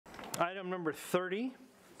Item number 30,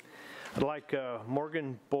 I'd like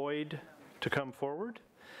Morgan Boyd to come forward.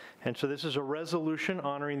 And so this is a resolution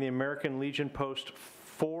honoring the American Legion Post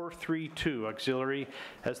 432 Auxiliary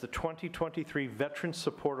as the 2023 Veteran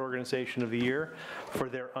Support Organization of the Year for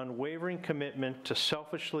their unwavering commitment to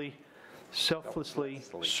selflessly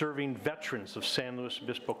serving veterans of San Luis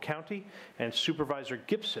Obispo County, and Supervisor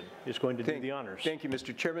Gibson is going to do the honors. Thank you,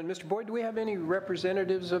 Mr. Chairman. Mr. Boyd, do we have any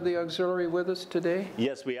representatives of the auxiliary with us today?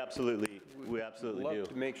 Yes, we absolutely do. Love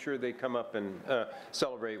to make sure they come up and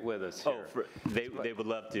celebrate with us here. Oh, they would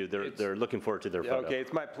love to. They're looking forward to their photo. Okay,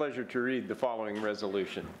 it's my pleasure to read the following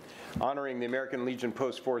resolution, honoring the American Legion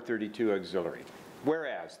Post 432 Auxiliary.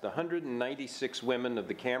 Whereas the 196 women of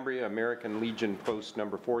the Cambria American Legion Post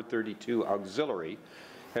number 432 Auxiliary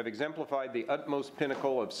have exemplified the utmost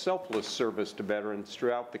pinnacle of selfless service to veterans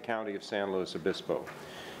throughout the county of San Luis Obispo.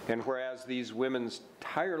 And whereas these women's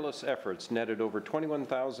tireless efforts netted over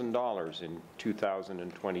 $21,000 in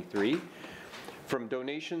 2023 from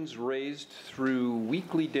donations raised through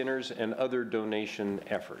weekly dinners and other donation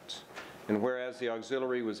efforts. And whereas the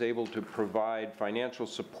auxiliary was able to provide financial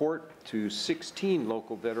support to 16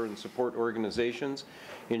 local veteran support organizations,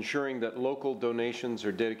 ensuring that local donations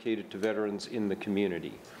are dedicated to veterans in the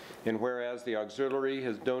community. And whereas the auxiliary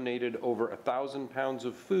has donated over 1,000 pounds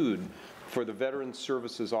of food for the Veterans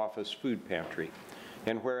Services Office food pantry.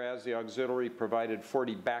 And whereas the auxiliary provided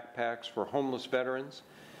 40 backpacks for homeless veterans.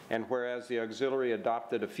 And whereas the auxiliary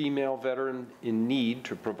adopted a female veteran in need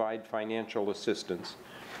to provide financial assistance.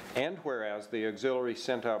 And whereas the auxiliary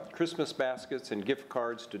sent out Christmas baskets and gift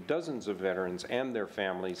cards to dozens of veterans and their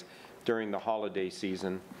families during the holiday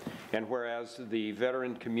season. And whereas the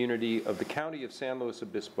veteran community of the county of San Luis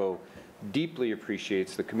Obispo deeply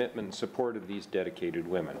appreciates the commitment and support of these dedicated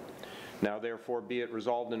women. Now therefore be it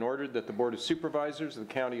resolved and ordered that the Board of Supervisors of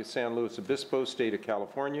the county of San Luis Obispo, State of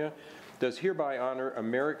California, does hereby honor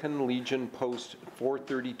American Legion Post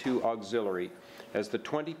 432 Auxiliary as the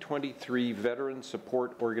 2023 Veteran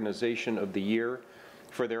Support Organization of the Year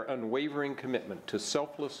for their unwavering commitment to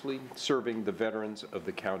selflessly serving the veterans of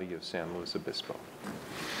the county of San Luis Obispo.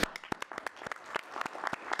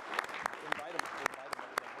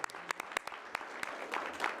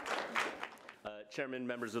 Chairman,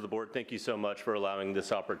 members of the board, thank you so much for allowing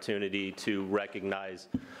this opportunity to recognize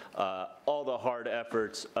all the hard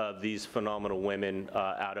efforts of these phenomenal women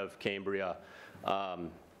out of Cambria.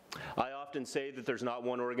 I often say that there's not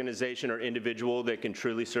one organization or individual that can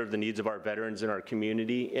truly serve the needs of our veterans in our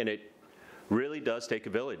community, and it really does take a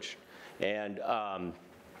village. And I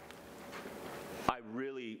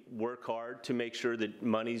really work hard to make sure that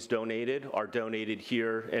monies donated are donated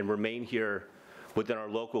here and remain here within our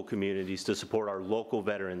local communities to support our local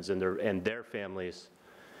veterans and their families.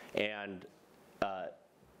 And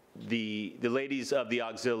the ladies of the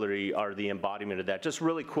auxiliary are the embodiment of that. Just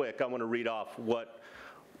really quick, I want to read off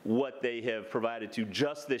what they have provided to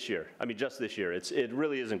just this year. I mean, just this year. It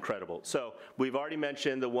really is incredible. So we've already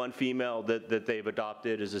mentioned the one female that they've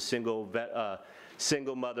adopted as a single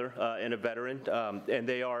mother and a veteran, and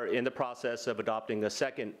they are in the process of adopting a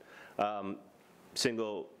second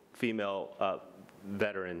single female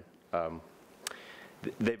veteran.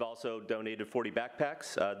 They've also donated 40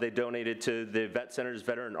 backpacks. They donated to the Vet Center's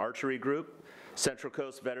Veteran Archery Group, Central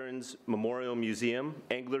Coast Veterans Memorial Museum,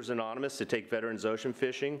 Anglers Anonymous to take veterans ocean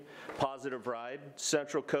fishing, Positive Ride,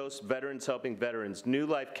 Central Coast Veterans Helping Veterans, New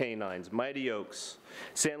Life Canines, Mighty Oaks,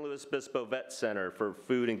 San Luis Obispo Vet Center for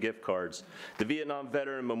food and gift cards, the Vietnam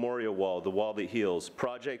Veteran Memorial Wall, the Wall That Heals,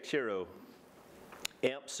 Project Hero,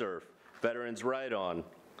 Amp Surf, Veterans Ride On,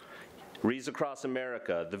 Rees Across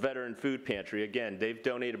America, the Veteran Food Pantry. Again, they've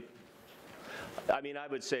donated, I mean, I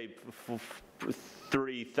would say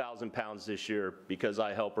 3,000 pounds this year because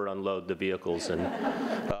I help her unload the vehicles. And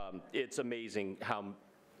it's amazing how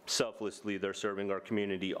selflessly they're serving our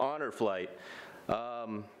community. Honor Flight.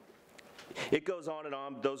 It goes on and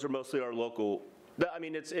on. Those are mostly our local, I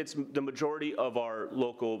mean, it's the majority of our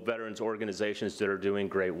local veterans organizations that are doing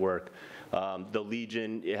great work. The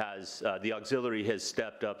Legion has, the auxiliary has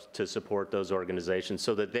stepped up to support those organizations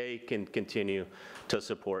so that they can continue to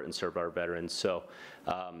support and serve our veterans. So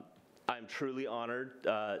I'm truly honored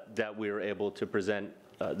that we were able to present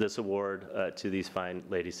this award to these fine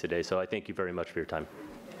ladies today. So I thank you very much for your time.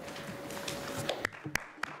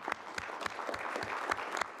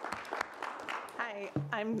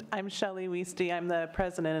 I'm Shelley Wieste. I'm the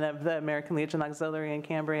president of the American Legion Auxiliary in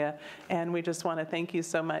Cambria, and we just want to thank you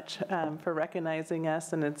so much for recognizing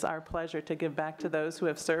us, and it's our pleasure to give back to those who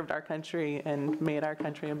have served our country and made our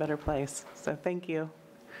country a better place. So thank you.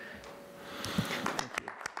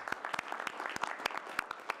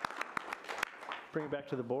 bring it back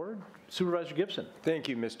to the board. Supervisor Gibson. Thank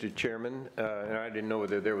you, Mr. Chairman. And I didn't know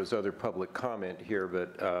whether there was other public comment here,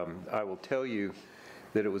 but I will tell you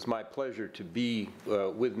that it was my pleasure to be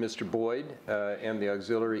with Mr. Boyd and the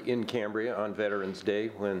auxiliary in Cambria on Veterans Day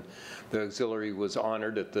when the auxiliary was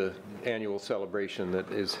honored at the annual celebration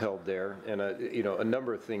that is held there. And, you know, a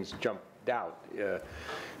number of things jumped out.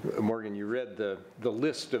 Morgan, you read the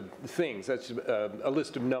list of things. That's a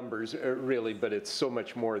list of numbers, really, but it's so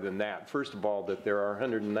much more than that. First of all, that there are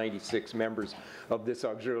 196 members of this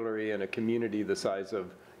auxiliary in a community the size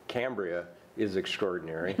of Cambria is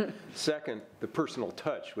extraordinary. Second, the personal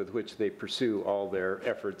touch with which they pursue all their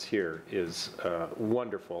efforts here is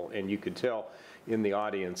wonderful, and you could tell in the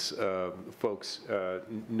audience, folks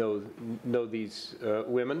know these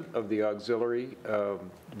women of the auxiliary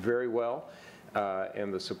very well,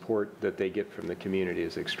 and the support that they get from the community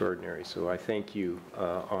is extraordinary. So I thank you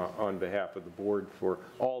on behalf of the board for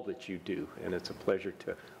all that you do, and it's a pleasure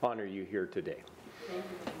to honor you here today.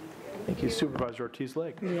 Thank you, Supervisor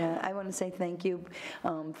Ortiz-Legg. Yeah, I want to say thank you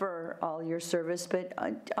for all your service, but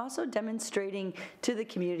also demonstrating to the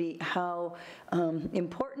community how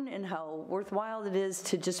important and how worthwhile it is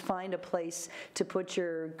to just find a place to put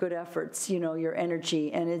your good efforts, you know, your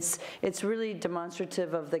energy, and it's really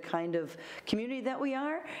demonstrative of the kind of community that we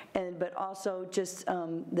are, but also just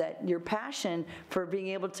that your passion for being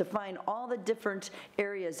able to find all the different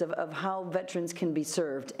areas of how veterans can be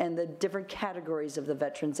served and the different categories of the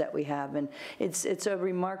veterans that we have, and it's a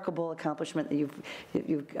remarkable accomplishment that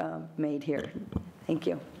you've made here. Thank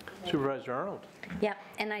you. Supervisor Arnold. Yep,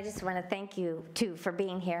 and I just want to thank you, too, for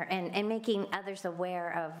being here and making others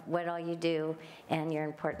aware of what all you do and your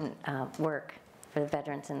important work for the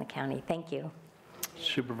veterans in the county. Thank you.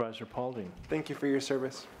 Supervisor Paulding. Thank you for your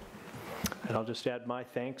service. And I'll just add my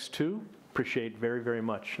thanks, too. Appreciate very, very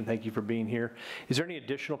much, and thank you for being here. Is there any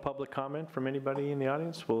additional public comment from anybody in the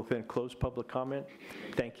audience? We'll then close public comment.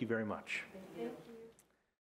 Thank you very much. Thank you.